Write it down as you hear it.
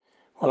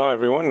Hello,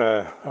 everyone.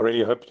 I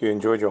really hope you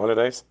enjoyed your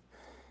holidays.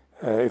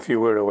 If you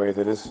were away,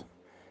 that is.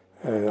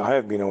 I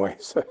have been away,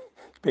 so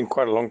it's been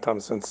quite a long time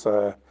since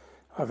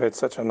I've had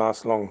such a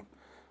nice long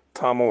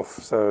time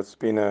off. So it's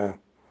been a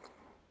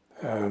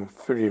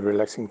very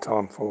relaxing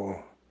time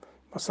for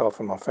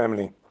myself and my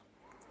family.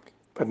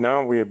 But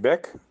now we're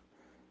back,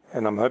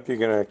 and I hope you're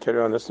going to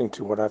carry on listening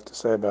to what I have to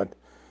say about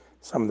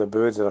some of the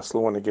birds that I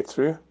still want to get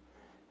through.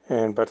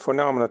 But for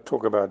now, I'm going to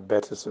talk about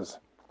batises.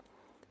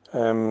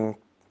 Um,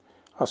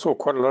 I saw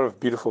quite a lot of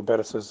beautiful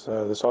batises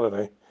this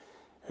holiday.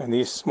 And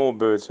these small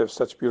birds have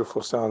such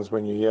beautiful sounds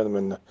when you hear them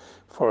in the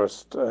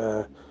forest.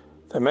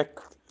 They make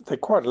they're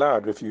quite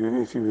loud if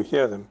you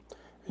hear them.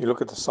 You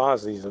look at the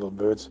size of these little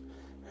birds,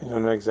 and you'll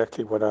know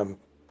exactly what I'm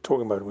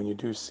talking about when you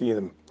do see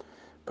them,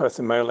 both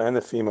the male and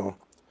the female.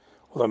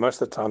 Although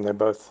most of the time they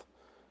both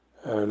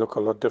look a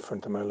lot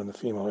different, the male and the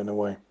female, in a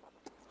way.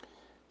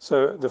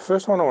 So the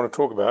first one I want to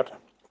talk about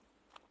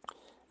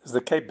is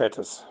the Cape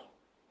Batis.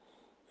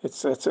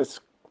 It's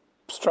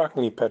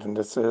strikingly patterned.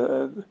 It's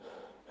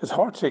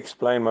hard to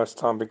explain most of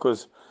the time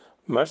because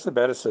most of the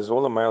batises,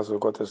 all the males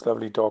have got this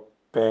lovely dark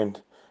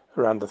band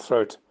around the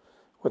throat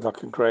with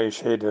like a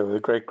greyish head with a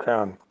grey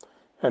crown.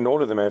 And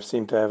all of them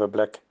seem to have a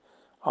black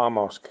eye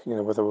mask,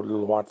 with a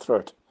little white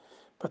throat.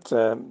 But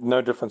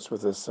no difference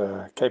with this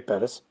Cape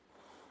Batis.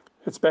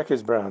 Its back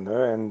is brown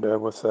though, and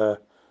with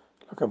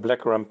like a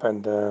black rump,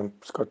 and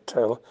it's got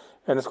tail,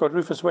 and it's got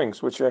rufous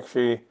wings, which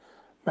actually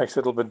makes it a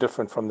little bit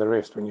different from the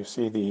rest when you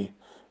see the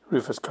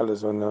rufous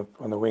colours on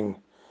the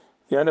wing.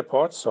 The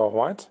underparts are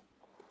white,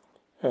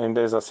 and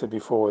as I said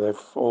before,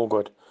 they've all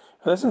got,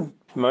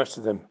 most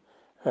of them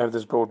have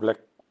this broad black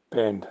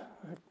band,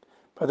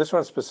 but this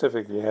one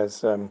specifically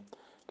has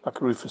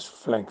like rufous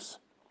flanks.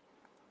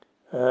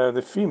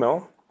 The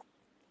female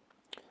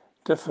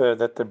differ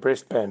that the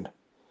breast band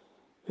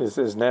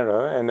is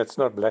narrow, and it's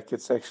not black,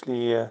 it's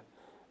actually a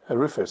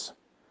rufous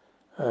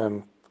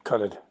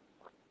coloured.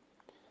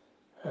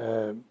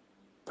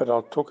 But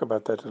I'll talk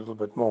about that a little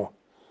bit more.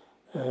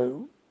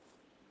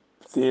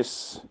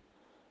 There's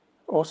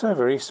also a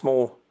very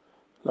small,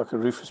 like a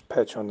rufous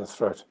patch on the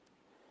throat.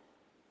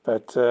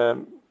 But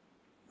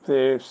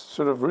their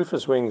sort of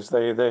rufous wings,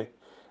 and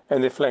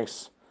their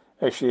flanks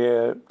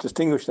actually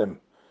distinguish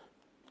them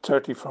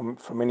totally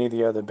from any of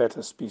the other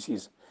batis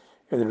species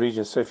in the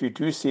region. So if you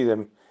do see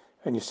them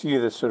and you see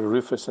the sort of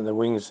rufous in the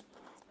wings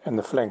and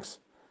the flanks,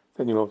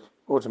 then you'll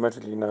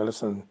automatically know,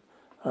 listen,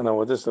 I know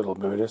what this little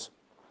bird is.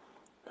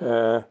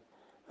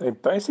 They're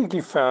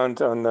basically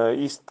found on the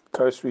east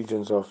coast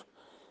regions of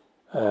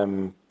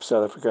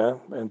South Africa,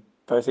 and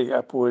basically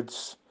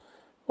upwards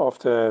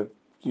after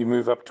you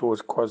move up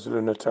towards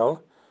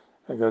KwaZulu-Natal.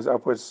 It goes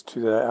upwards to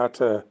the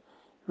outer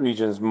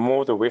regions,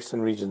 more the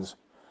western regions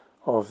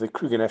of the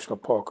Kruger National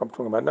Park. I'm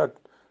talking about not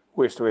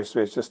west,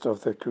 just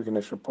of the Kruger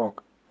National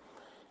Park.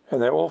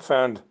 And they're all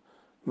found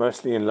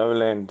mostly in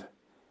lowland,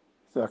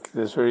 like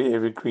this very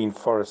evergreen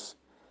forests,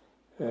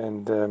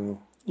 and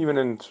even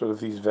in sort of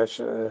these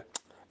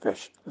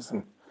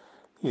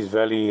these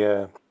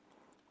valley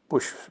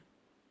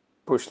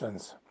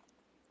bushlands.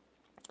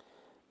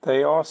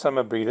 They are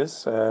summer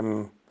breeders.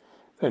 And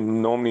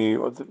normally,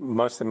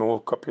 most of them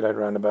all copulate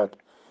around about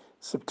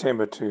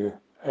September to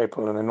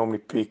April, and they normally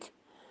peak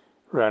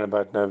around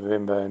about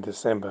November and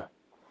December.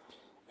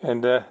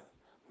 And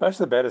most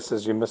of the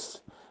batises, you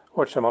must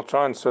watch them. I'll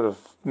try and sort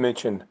of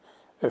mention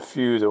a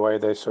few, the way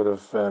they sort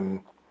of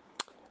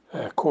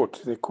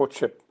court. Their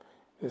courtship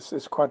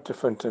is quite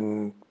different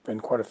in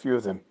quite a few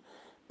of them.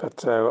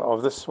 But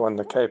of this one,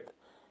 the Cape,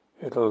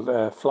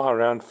 it'll fly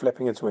around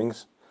flapping its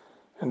wings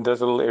and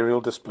does a little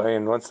aerial display.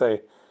 And once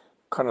they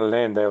kind of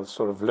land, they'll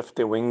sort of lift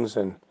their wings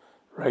and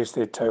raise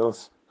their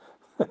tails.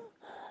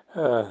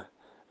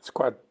 It's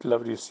quite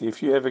lovely to see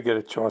if you ever get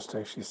a chance to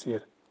actually see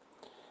it.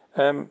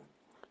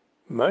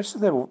 Most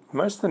of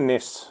the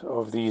nests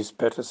of these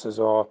batises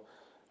are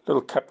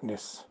little cup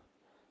nests,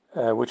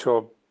 which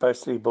are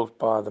basically built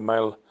by the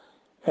male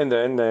and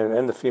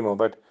the female,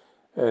 but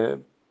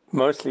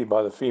mostly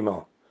by the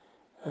female.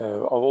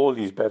 Of all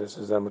these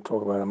batises that I'm going to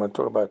talk about, I'm going to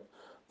talk about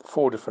the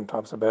 4 different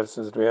types of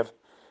batises that we have.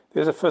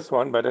 There's a 5th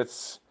one, but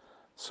it's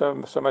so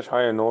much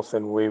higher north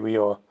than where we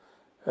are,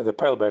 the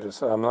pale batis.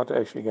 So I'm not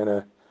actually going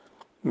to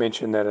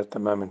mention that at the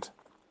moment.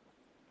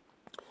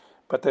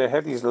 But they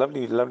have these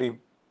lovely, lovely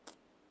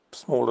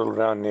small little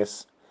round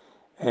nests,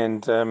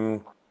 and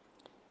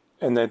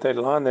they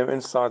line their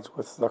insides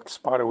with like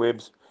spider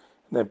webs,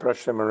 and they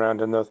brush them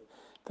around. And the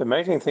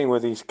amazing thing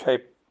with these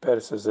Cape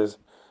batises is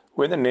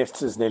when the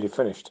nest is nearly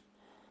finished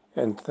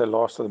and the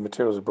last of the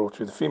materials are brought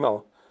through, the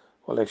female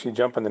will actually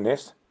jump in the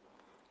nest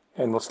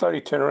and will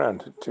slowly turn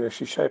around to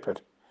actually shape it.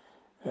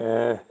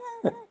 Uh,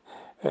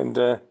 and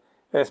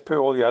as per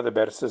all the other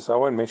batises, I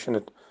won't mention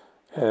it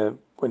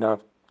when I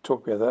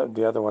talk about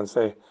the other ones.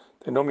 They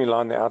normally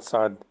line the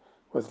outside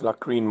with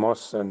like green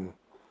moss and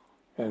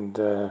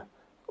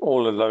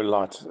all the low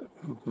light,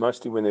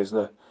 mostly when there's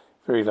the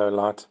very low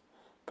light,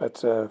 but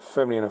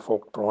firmly in a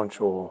forked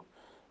branch or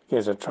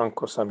against a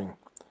trunk or something.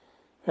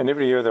 And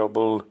every year they'll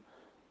build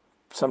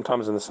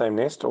sometimes in the same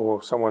nest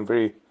or somewhere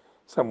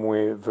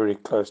very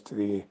close to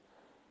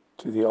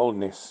the old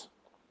nests.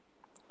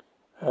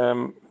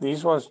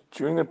 These ones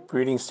during the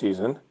breeding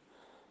season,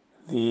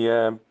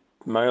 the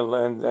male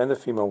and the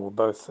female will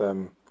both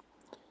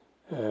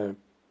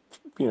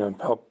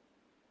help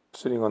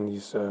sitting on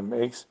these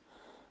eggs,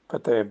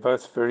 but they're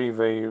both very,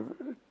 very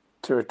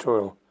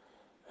territorial.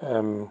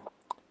 And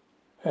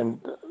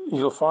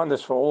you'll find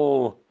this for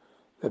all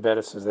the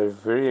badisses. They're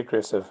very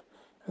aggressive,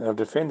 and they'll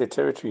defend their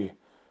territory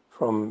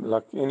from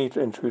like any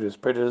intruders,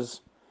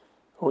 predators,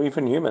 or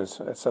even humans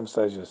at some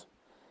stages.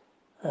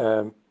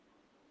 They'll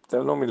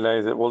normally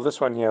lay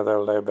this one here,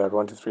 they'll lay about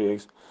 1 to 3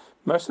 eggs.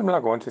 Most of them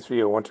like 1 to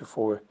 3 or 1 to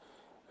 4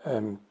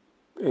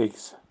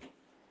 eggs.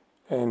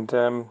 And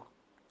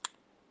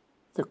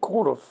the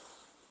call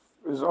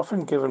is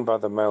often given by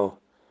the male,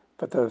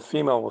 but the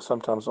female will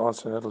sometimes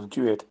answer a little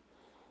duet,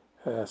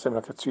 something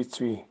like a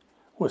tsui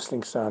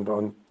whistling sound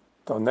on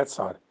that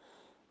side.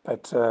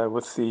 But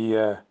with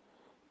the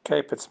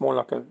Cape, it's more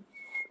like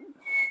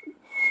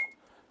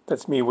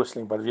that's me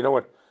whistling. But you know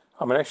what?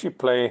 I'm going to actually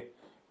play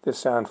the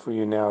sound for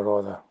you now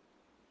rather.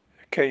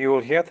 Okay, you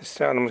will hear the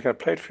sound. I'm just going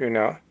to play it for you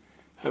now.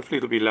 Hopefully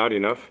it'll be loud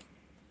enough.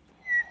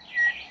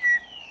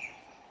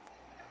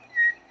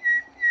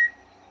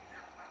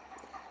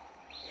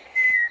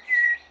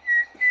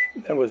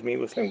 That was me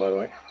whistling, by the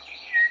way.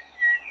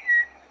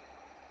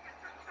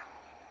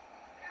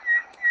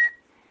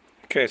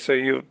 Okay, so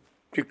you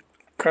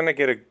kind of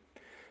get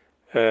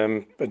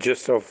a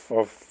gist of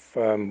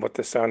what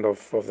the sound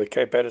of the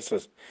Cape Badis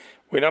is.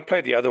 When I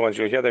play the other ones,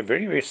 you'll hear they're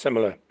very, very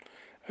similar,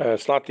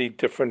 slightly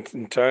different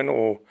in tone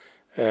or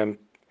in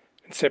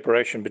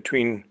separation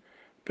between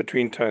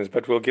tones.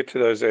 But we'll get to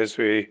those as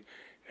we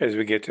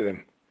get to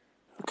them.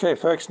 Okay,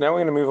 folks. Now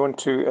we're going to move on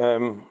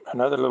to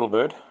another little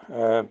bird,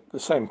 the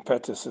same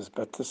Patis,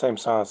 but the same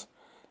size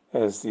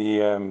as the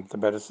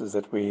Badisses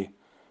that we're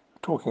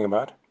talking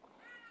about.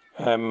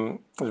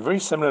 It's a very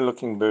similar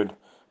looking bird,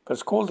 but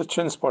it's called the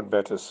chin spot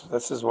Batis.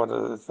 This is what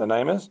the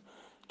name is,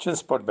 chin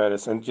spot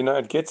Batis. And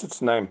it gets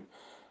its name.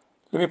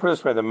 Let me put it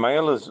this way: the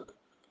male is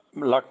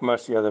like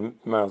most of the other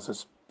males.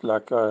 It's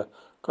like got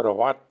a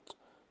white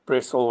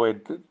breast all the way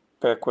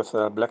back with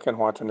black and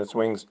white in its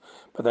wings,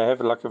 but they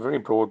have like a very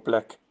broad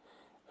black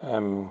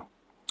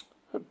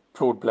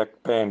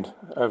band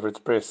over its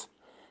breast.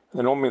 And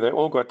then normally they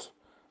all got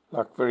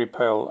like very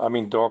pale,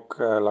 dark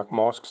like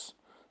masks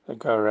that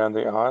go around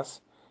their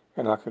eyes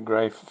and like a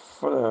grey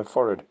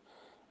forehead.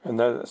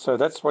 And so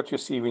that's what you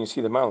see when you see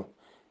the male.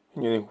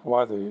 And you think,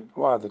 why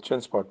the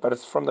chin spot? But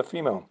it's from the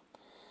female.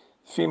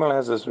 The female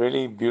has this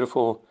really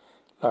beautiful,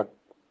 like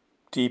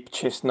deep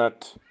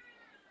chestnut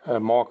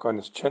mark on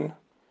its chin.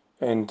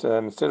 And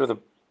instead of the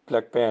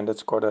black band,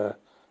 it's got a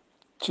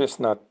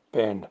chestnut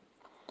band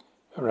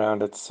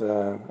around its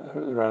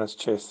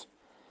chest.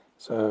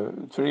 So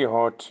it's very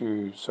hard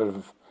to sort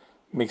of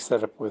mix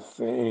that up with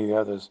any of the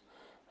others.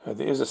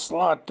 There is a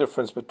slight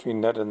difference between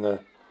that and the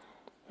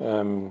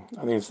I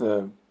think it's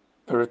the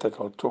bird that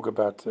I'll talk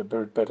about, the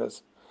bird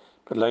Batis,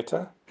 but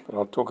later. But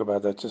I'll talk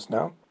about that just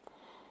now.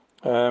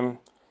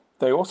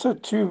 They also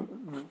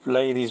too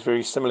lay these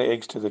very similar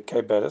eggs to the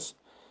Cape Batis,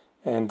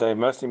 and they're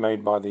mostly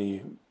made by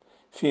the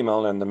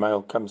female, and the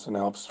male comes and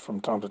helps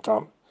from time to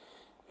time.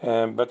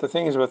 But the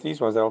thing is with these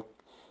ones,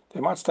 they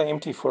might stay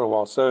empty for a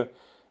while. So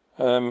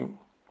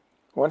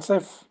once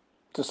they've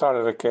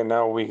decided, okay,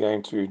 now we're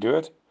going to do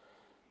it,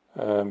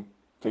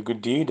 the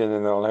good deed, and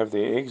then they'll have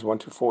their eggs, 1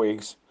 to 4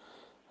 eggs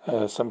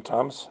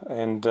sometimes,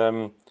 and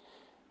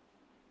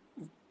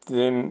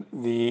then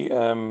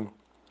the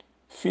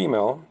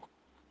female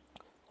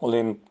will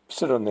then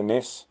sit on the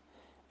nest,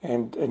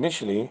 and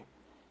initially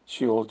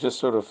she will just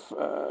sort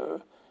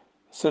of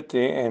sit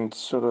there and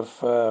sort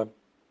of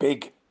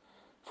beg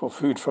for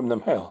food from the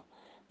male.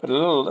 But a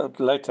little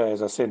later,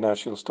 as I said, now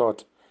she'll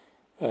start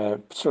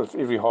sort of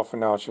every half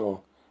an hour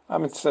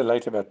say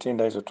later, about 10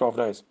 days or 12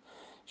 days,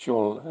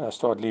 she'll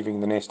start leaving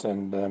the nest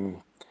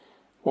and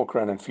walk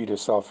around and feed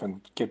herself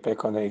and get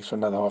back on the eggs for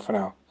another half an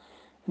hour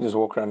and just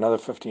walk around another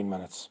 15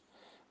 minutes.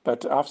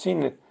 But I've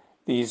seen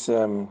these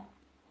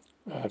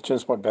chin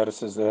spot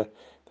Batises,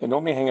 they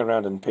normally hang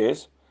around in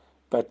pairs,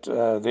 but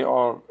there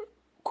are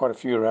quite a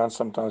few around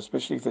sometimes,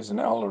 especially if there's an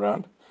owl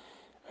around.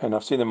 And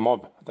I've seen them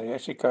mob. They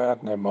actually go out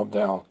and they mob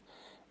the owl.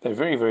 They're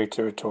very, very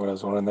territorial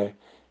as well, and they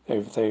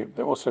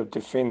also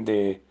defend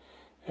their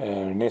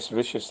nest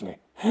viciously,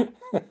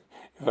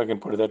 if I can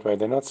put it that way.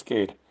 They're not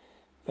scared.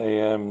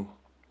 They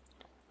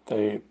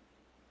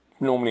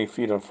normally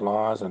feed on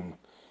flies and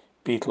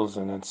beetles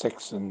and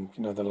insects, and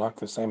they're like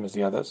the same as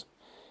the others.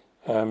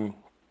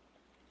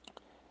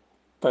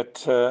 But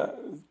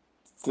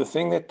the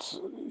thing that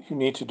you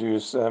need to do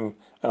is, and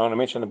I want to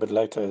mention a bit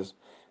later,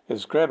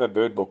 is grab a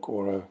bird book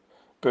or a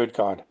bird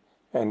guide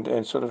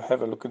and sort of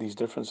have a look at these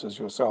differences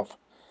yourself.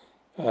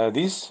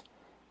 These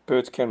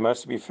birds can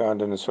mostly be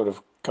found in the sort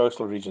of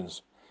coastal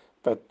regions,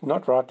 but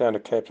not right down to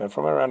Cape Town.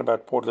 From around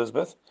about Port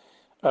Elizabeth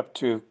up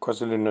to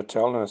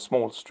KwaZulu-Natal and a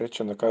small stretch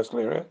in the coastal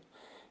area,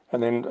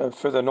 and then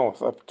further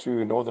north up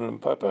to northern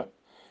Limpopo,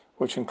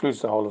 which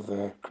includes the whole of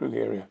the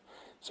Kruger area.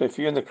 So if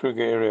you're in the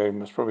Kruger area, you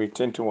must probably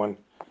 10 to 1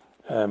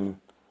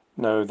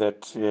 know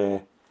that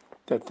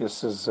that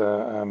this is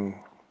a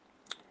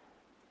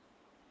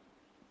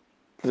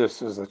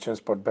chin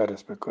spot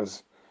baddest,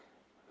 because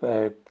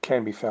they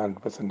can be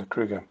found within the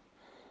Kruger.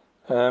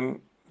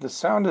 The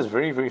sound is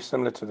very, very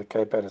similar to the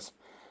Cape baddest,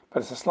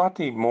 but it's a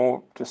slightly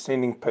more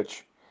descending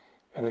pitch,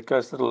 and it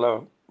goes a little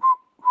lower,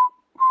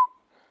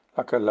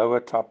 like a lower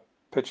type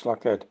pitch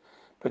like that.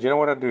 But you know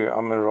what I do?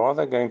 I'm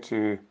rather going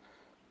to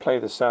play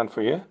the sound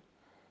for you,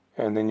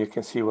 and then you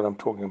can see what I'm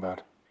talking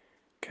about.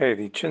 Okay,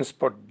 the chin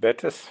spot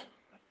baddest.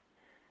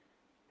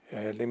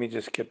 Let me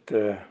just get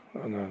the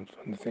on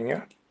the thing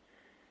here.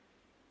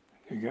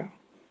 There you go.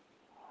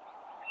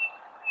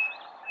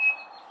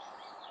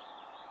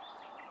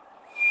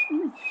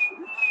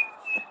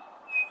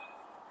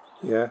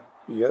 Yeah,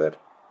 you hear that?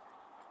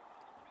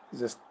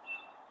 There's a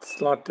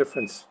slight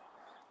difference.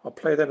 I'll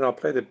play that, and I'll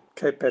play the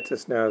Cape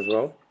baddest now as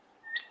well.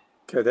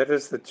 Okay, that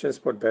is the chin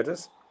spot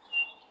baddest,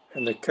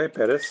 and the Cape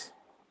baddest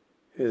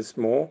is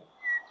more,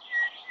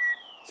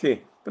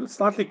 see, but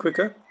slightly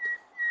quicker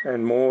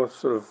and more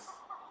sort of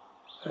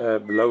a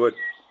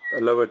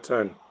lower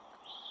tone.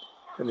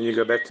 And then you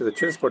go back to the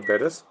chin spot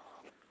baddest.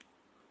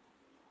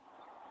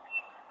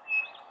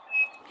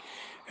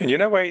 And you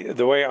know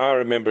the way I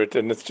remember it,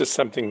 and it's just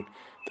something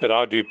that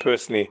I do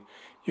personally,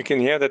 you can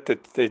hear that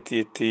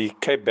the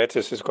Cape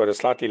baddest has got a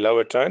slightly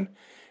lower tone,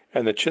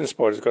 and the chin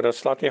spot has got a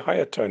slightly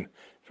higher tone.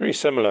 Very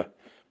similar.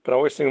 But I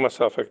always think to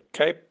myself, a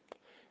Cape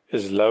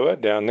is lower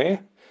down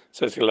there,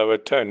 so it's a lower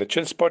tone. The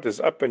chin spot is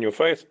up in your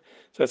face,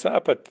 so it's an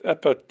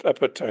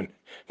upper tone.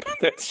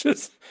 that's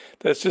just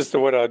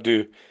what I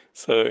do.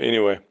 So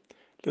anyway,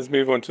 let's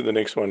move on to the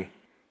next one.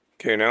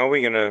 Okay, now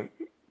we're going to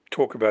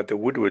talk about the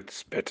Woodward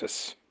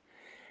baddest.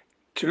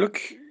 To look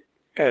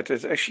at,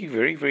 it's actually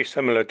very, very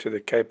similar to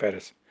the Cape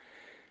baddest,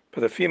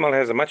 but the female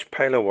has a much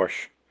paler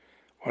wash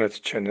on its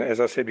chin.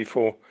 As I said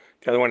before,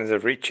 the other one is a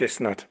very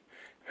chestnut,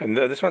 and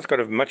this one's got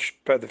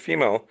the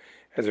female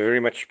has a very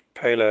much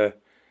paler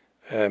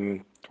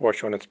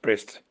wash on its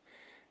breast,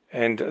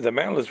 and the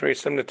male is very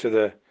similar to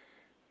the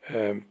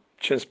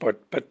chin spot.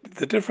 But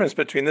the difference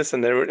between this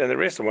and the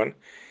rest of the one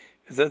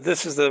is that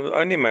this is the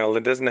only male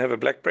that doesn't have a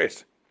black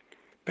breast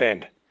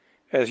band.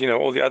 As you know,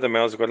 all the other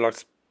males have got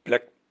like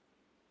black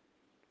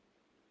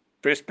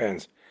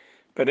breastbands,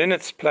 but in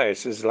its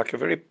place is like a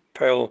very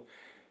pale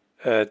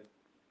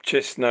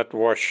chestnut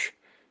wash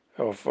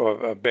of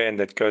a band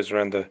that goes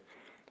around the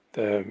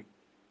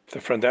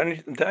front.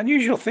 The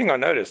unusual thing I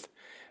noticed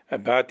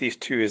about these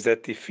two is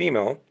that the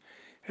female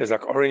has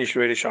like orange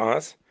reddish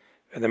eyes,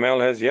 and the male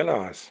has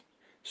yellow eyes.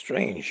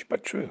 Strange,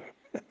 but true.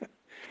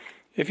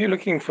 If you're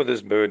looking for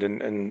this bird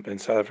in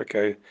South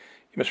Africa,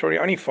 you must probably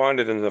only find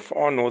it in the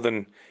far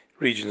northern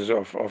regions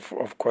of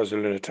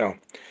KwaZulu-Natal.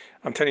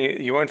 I'm telling you,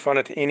 you won't find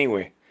it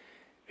anywhere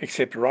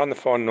except around the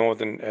far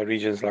northern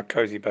regions like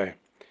Cozy Bay.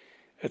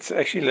 It's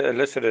actually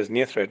listed as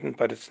near threatened,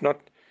 but it's not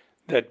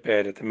that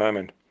bad at the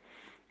moment.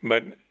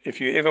 But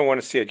if you ever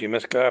want to see it, you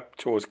must go up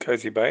towards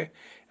Cozy Bay.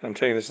 And I'm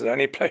telling you, this is the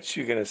only place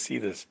you're going to see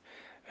this.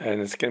 And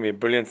it's going to be a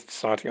brilliant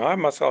sighting. I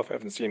myself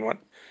haven't seen one,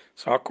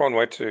 so I can't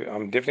wait to.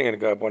 I'm definitely going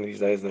to go up one of these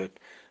days that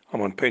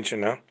I'm on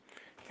pension now.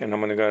 And I'm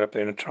going to go up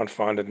there and try and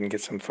find it and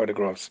get some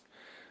photographs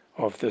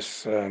of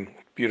this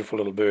beautiful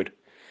little bird.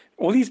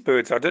 All these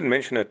birds, I didn't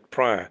mention it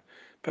prior,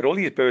 but all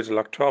these birds are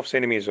like 12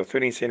 centimeters or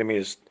 13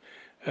 centimeters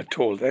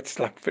tall. That's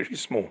like very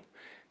small.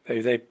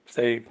 They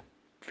very,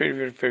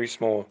 very, very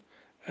small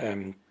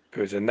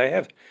birds. And they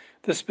have,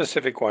 this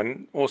specific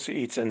one also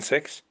eats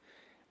insects.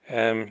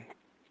 And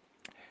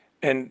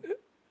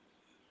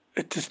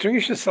it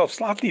distinguishes itself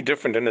slightly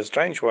different in a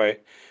strange way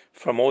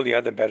from all the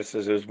other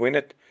baddests. Is when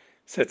it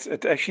sits,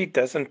 it actually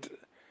doesn't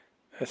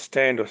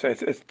stand, or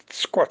it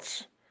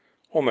squats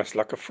almost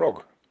like a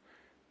frog.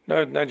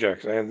 No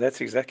jokes. And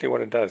that's exactly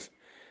what it does.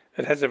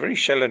 It has a very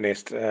shallow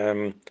nest,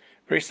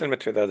 very similar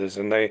to the others,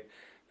 and they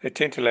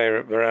tend to lay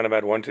around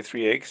about 1 to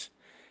 3 eggs,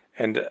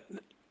 and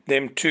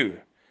them too,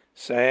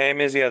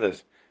 same as the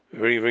others,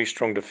 very, very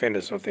strong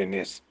defenders of their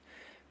nests.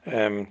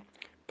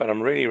 But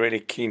I'm really,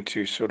 really keen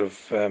to sort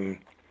of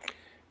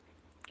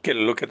get a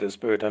look at this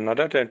bird, and I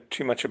don't know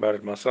too much about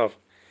it myself,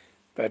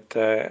 but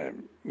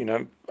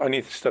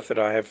only stuff that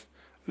I have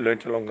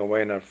learnt along the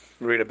way and I've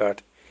read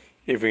about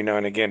every now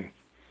and again.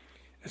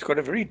 It's got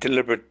a very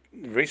deliberate,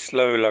 very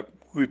slow, like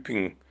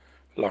whooping,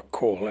 like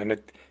call, and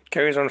it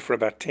carries on for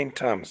about 10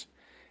 times.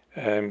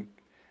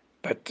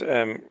 But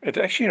it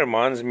actually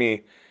reminds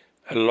me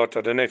a lot.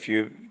 I don't know if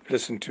you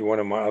listened to one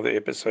of my other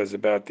episodes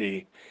about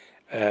the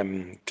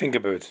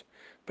tinkerbirds,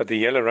 but the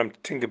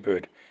yellow-rumped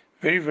tinkerbird,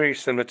 very, very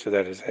similar to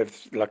that. Is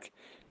have like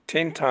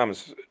 10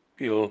 times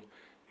you'll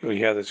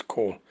hear this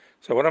call.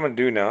 So what I'm going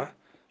to do now,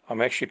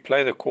 I'm actually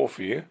play the call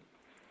for you,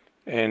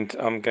 and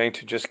I'm going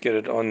to just get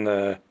it on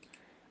the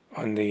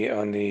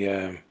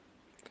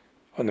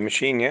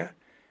machine here,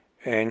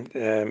 and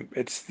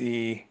it's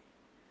the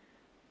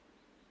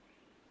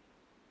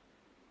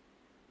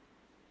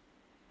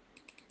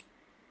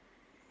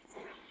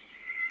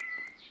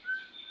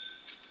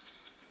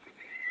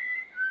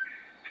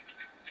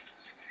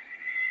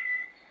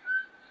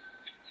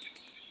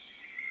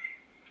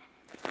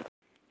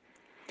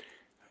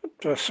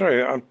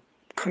Sorry, I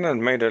kind of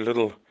made a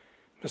little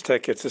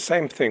mistake. It's the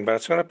same thing, but I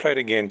just want to play it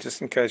again just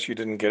in case you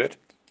didn't get it.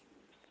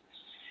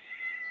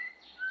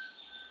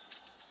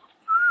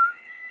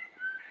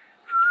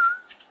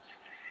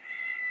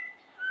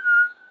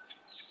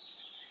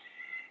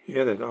 You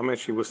hear that? I'm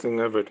actually whistling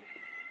over it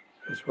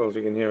as well as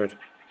you can hear it.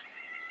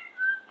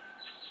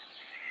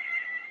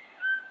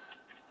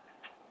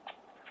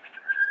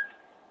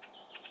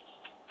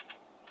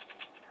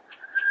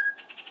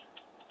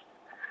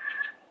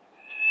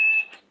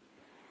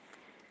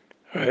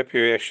 I hope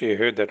you actually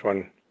heard that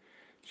one.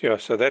 Yeah,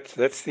 so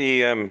that's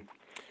the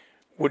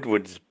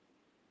Woodward's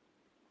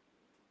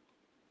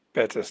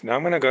Batis. Now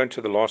I'm going to go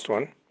into the last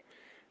one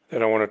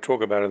that I want to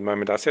talk about at the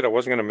moment. I said I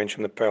wasn't going to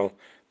mention the Pale.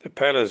 The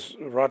Pale is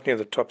right near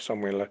the top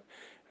somewhere at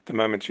the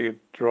moment. You'd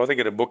rather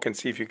get a book and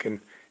see if you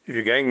can, if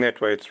you're going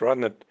that way, it's right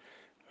in it.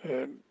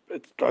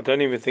 I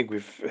don't even think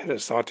we've had a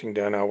sighting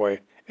down our way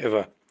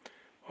ever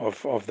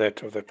of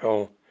the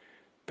Pale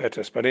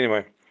Batis. But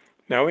anyway,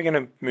 now we're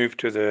going to move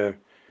to the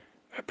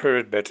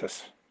Pyrrhid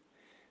Batis.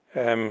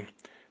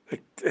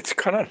 It's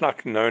kind of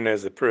like known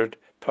as the Pyrrhid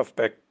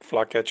Puffback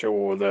Flycatcher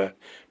or the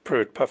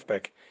Pyrrhid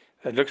Puffback.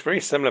 It looks very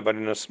similar, but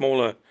in a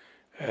smaller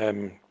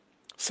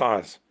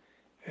size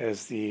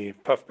as the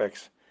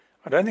Puffbacks.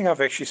 I don't think I've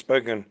actually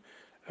spoken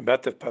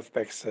about the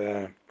Puffbacks.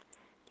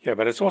 Yeah,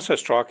 but it's also a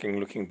striking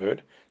looking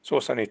bird. It's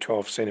also only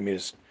 12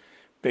 centimeters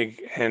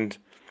big, and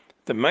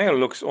the male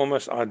looks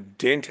almost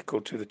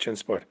identical to the chin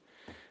spot.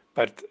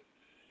 But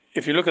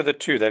if you look at the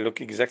two, they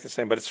look exactly the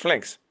same, but its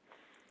flanks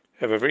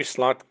have a very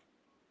slight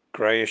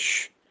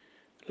grayish,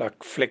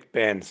 like flecked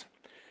bands,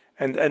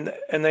 and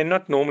they're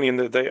not normally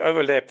in they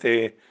overlap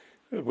there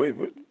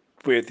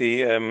where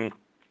the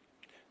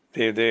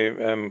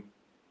their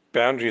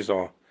boundaries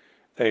are.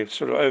 They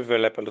sort of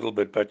overlap a little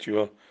bit, but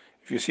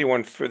if you see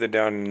one further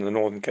down in the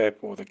Northern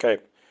Cape or the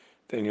Cape,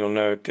 then you'll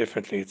know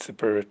definitely it's the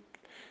Pyrrhid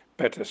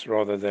Batis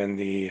rather than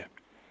the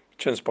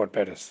chin spot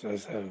Batis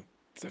as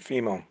the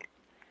female.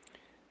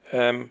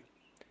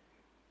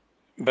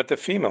 But the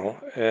female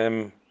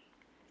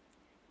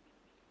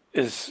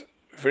is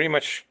very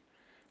much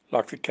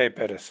like the Cape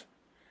Batis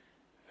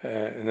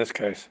in this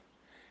case.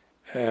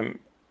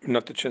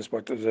 Not the chin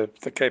spot,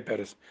 the Cape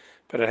Batis.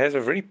 But it has a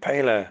very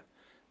paler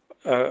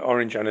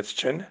orange on its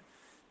chin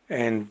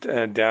and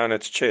down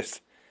its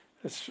chest.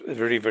 It's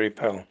very, very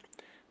pale.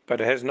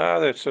 But it has no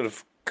other sort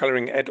of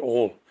colouring at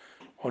all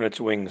on its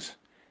wings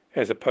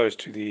as opposed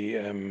to the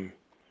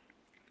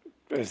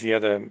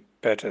other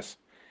Batis.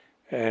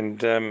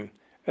 And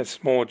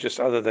it's more just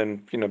other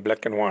than,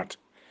 black and white.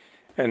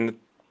 And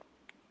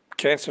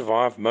can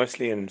survive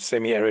mostly in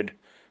semi-arid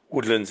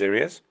woodlands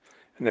areas,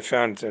 and they're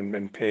found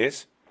in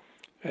pairs.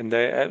 And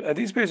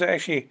these birds are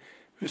actually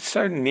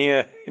so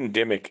near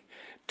endemic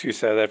to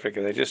South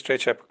Africa. They just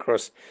stretch up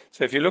across.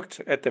 So if you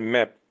looked at the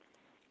map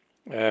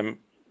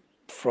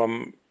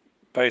from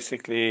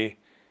basically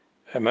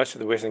most of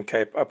the Western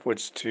Cape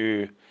upwards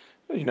to,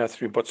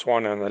 through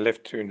Botswana on the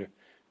left to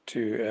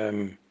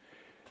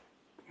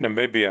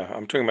Namibia.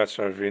 I'm talking about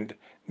sort of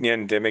near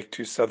endemic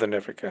to Southern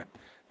Africa,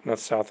 not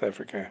South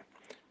Africa,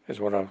 is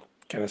what I'm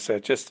going to say.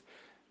 It just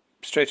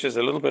stretches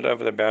a little bit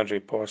over the boundary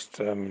past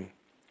at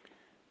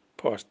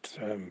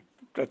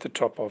the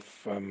top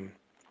of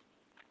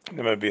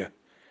Namibia,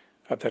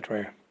 up that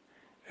way.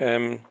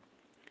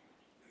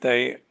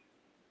 They,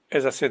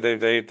 as I said,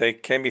 they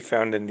can be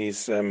found in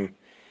these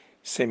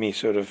semi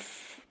sort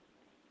of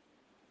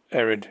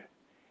arid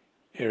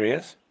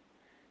areas,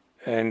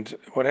 and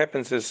what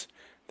happens is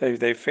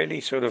they're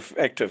fairly sort of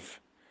active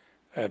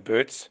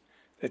birds.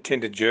 They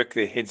tend to jerk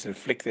their heads and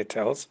flick their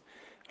tails.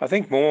 I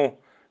think more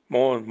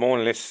or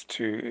less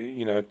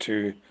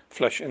to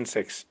flush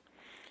insects.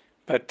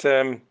 But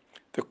the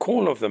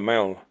call of the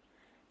male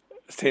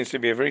tends to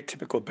be a very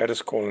typical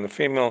Batis call, and the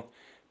female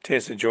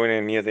tends to join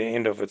in near the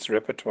end of its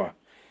repertoire.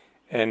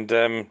 And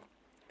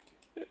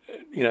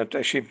it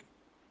actually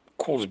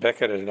calls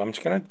back at it. I'm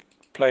just going to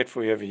play it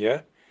for you over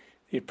here.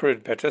 The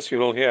Pyrrhid Batis, you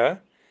will hear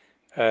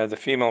the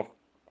female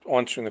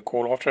answering the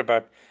call after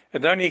about,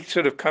 it only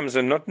sort of comes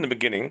in, not in the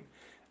beginning.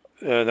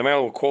 The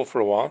male will call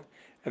for a while,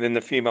 and then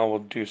the female will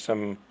do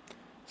some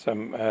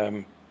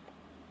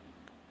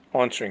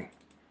answering,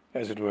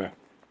 as it were.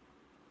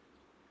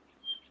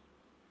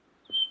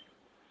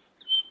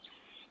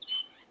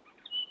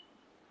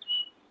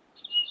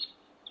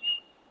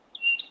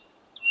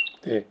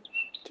 There.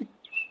 Tick,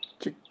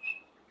 tick,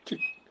 tick.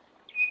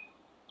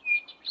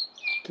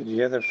 Did you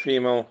hear the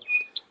female?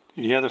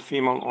 Did you hear the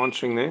female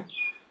answering there?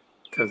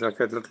 Because like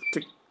a little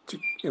tick,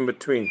 tick in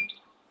between.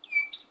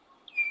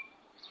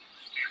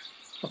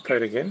 I'll play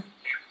it again.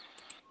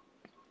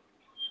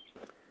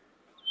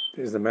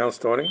 There's the male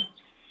starting.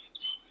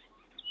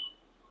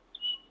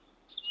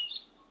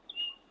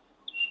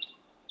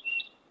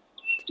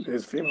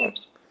 There's female.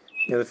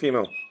 Yeah, the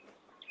female.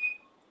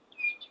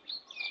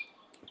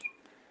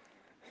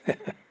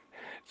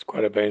 It's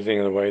quite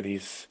amazing the way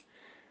these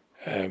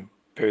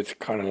birds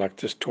kind of like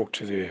just talk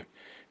to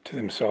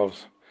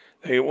themselves.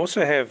 They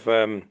also have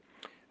a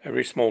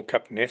very small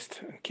cup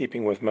nest, in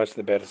keeping with most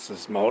of the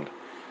Batis's mold.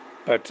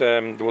 but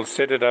we'll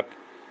set it up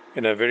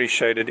in a very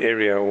shaded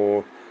area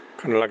or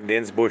kind of like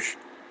dense bush,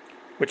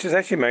 which is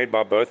actually made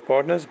by both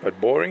partners, but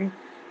boring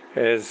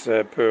as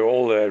per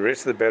all the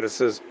rest of the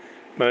bedices,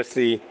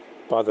 mostly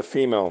by the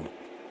female.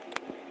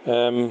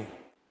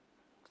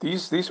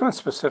 These ones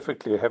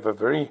specifically have a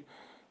very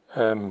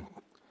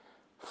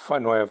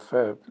fun way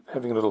of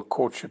having a little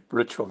courtship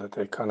ritual that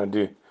they kind of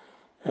do.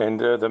 And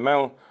the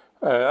male,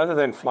 other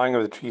than flying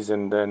over the trees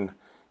and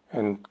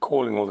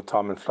calling all the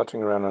time and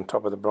fluttering around on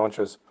top of the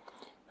branches,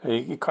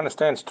 he kind of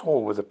stands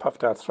tall with a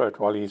puffed out throat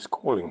while he's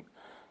calling.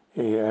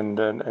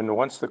 And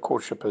once the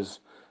courtship is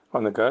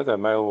on the go, the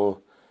male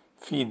will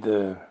feed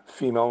the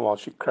female while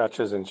she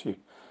crouches and she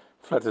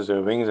flutters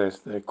her wings, as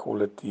they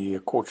call it, the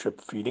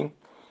courtship feeding.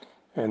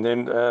 And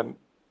then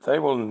they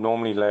will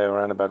normally lay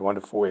around about 1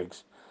 to 4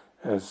 eggs,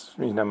 as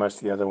you know, most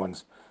of the other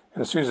one's.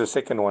 And as soon as the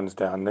second one's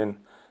down, then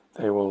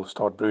they will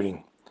start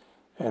brooding.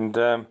 And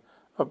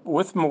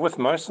with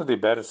most of the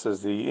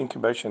bedices, the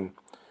incubation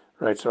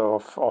rates are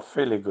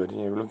fairly good.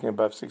 You're looking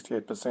above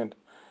 68%,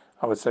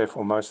 I would say,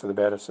 for most of the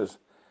bedices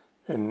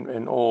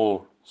in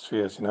all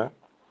spheres, you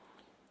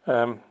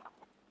know.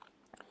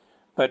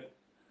 But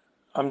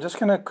I'm just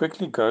going to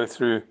quickly go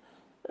through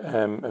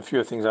a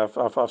few things.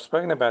 I've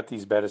spoken about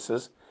these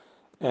bedices,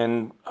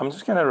 and I'm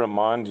just going to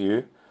remind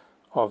you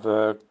of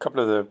a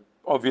couple of the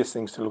obvious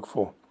things to look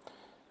for.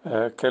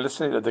 Okay, let's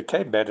say the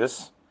Cape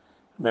Bedis,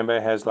 remember,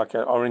 has like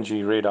an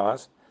orangey red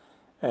eyes,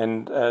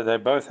 and they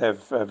both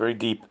have very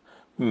deep,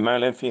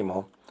 male and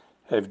female,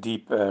 have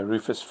deep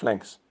rufous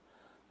flanks.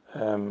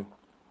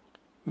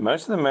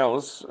 Most of the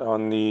males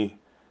on the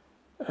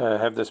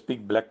have this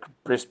big black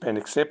breastband,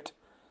 except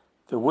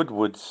the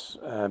Woodward's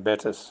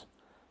Bedis,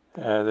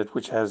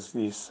 which has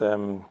these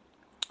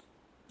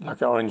like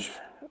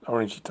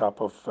orangey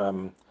type of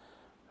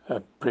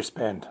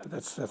breastband.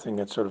 That's the thing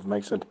that sort of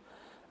makes it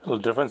a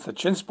little different. The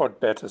chin spot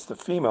Bedis, the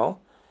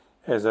female,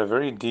 has a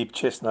very deep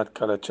chestnut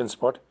color chin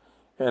spot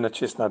and a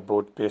chestnut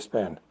broad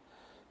breastband.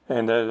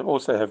 And they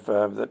also have,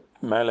 the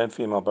male and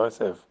female both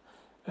have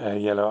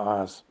yellow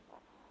eyes.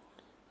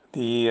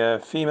 The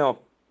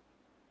female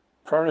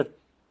Proret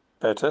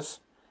Bedis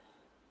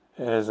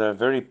has a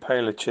very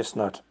pale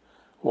chestnut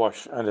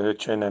wash under her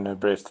chin and her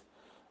breast.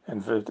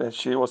 And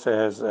she also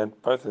has, and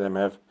both of them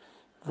have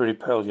very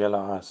pale yellow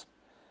eyes.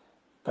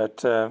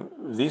 But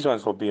these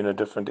ones will be in a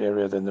different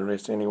area than the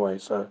rest anyway.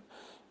 So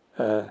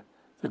the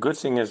good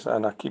thing is,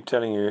 and I keep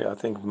telling you, I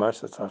think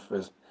most of the stuff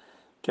is,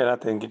 get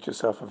out there and get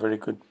yourself a very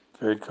good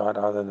bird guide,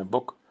 either in a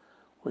book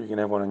or you can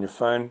have one on your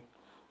phone,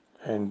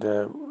 and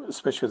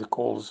especially the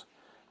calls,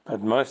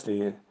 but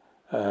mostly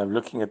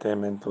looking at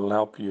them, and it will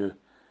help you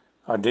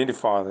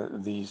identify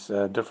these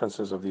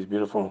differences of these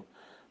beautiful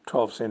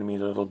 12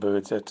 centimeter little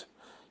birds that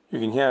you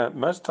can hear.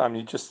 Most of the time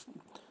you just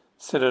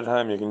sit at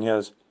home, you can hear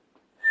this,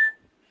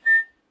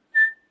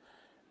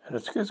 and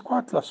it's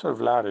quite sort of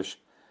loudish,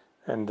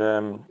 and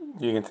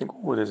you can think,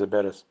 oh, there's a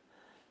Bedis.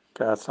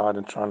 Go outside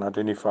and try and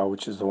identify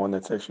which is the one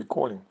that's actually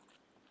calling.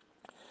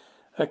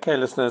 Okay,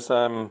 listeners,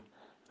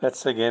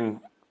 that's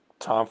again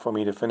time for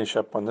me to finish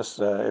up on this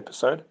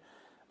episode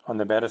on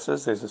the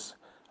Bedises. There's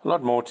a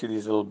lot more to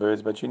these little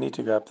birds, but you need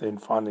to go up there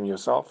and find them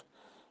yourself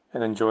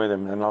and enjoy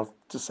them. And I'll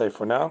just say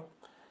for now,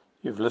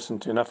 you've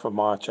listened to enough of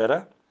my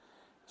chatter.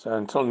 So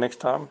until next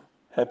time,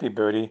 happy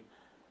birding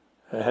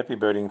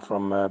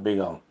from Big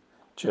Al.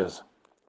 Cheers.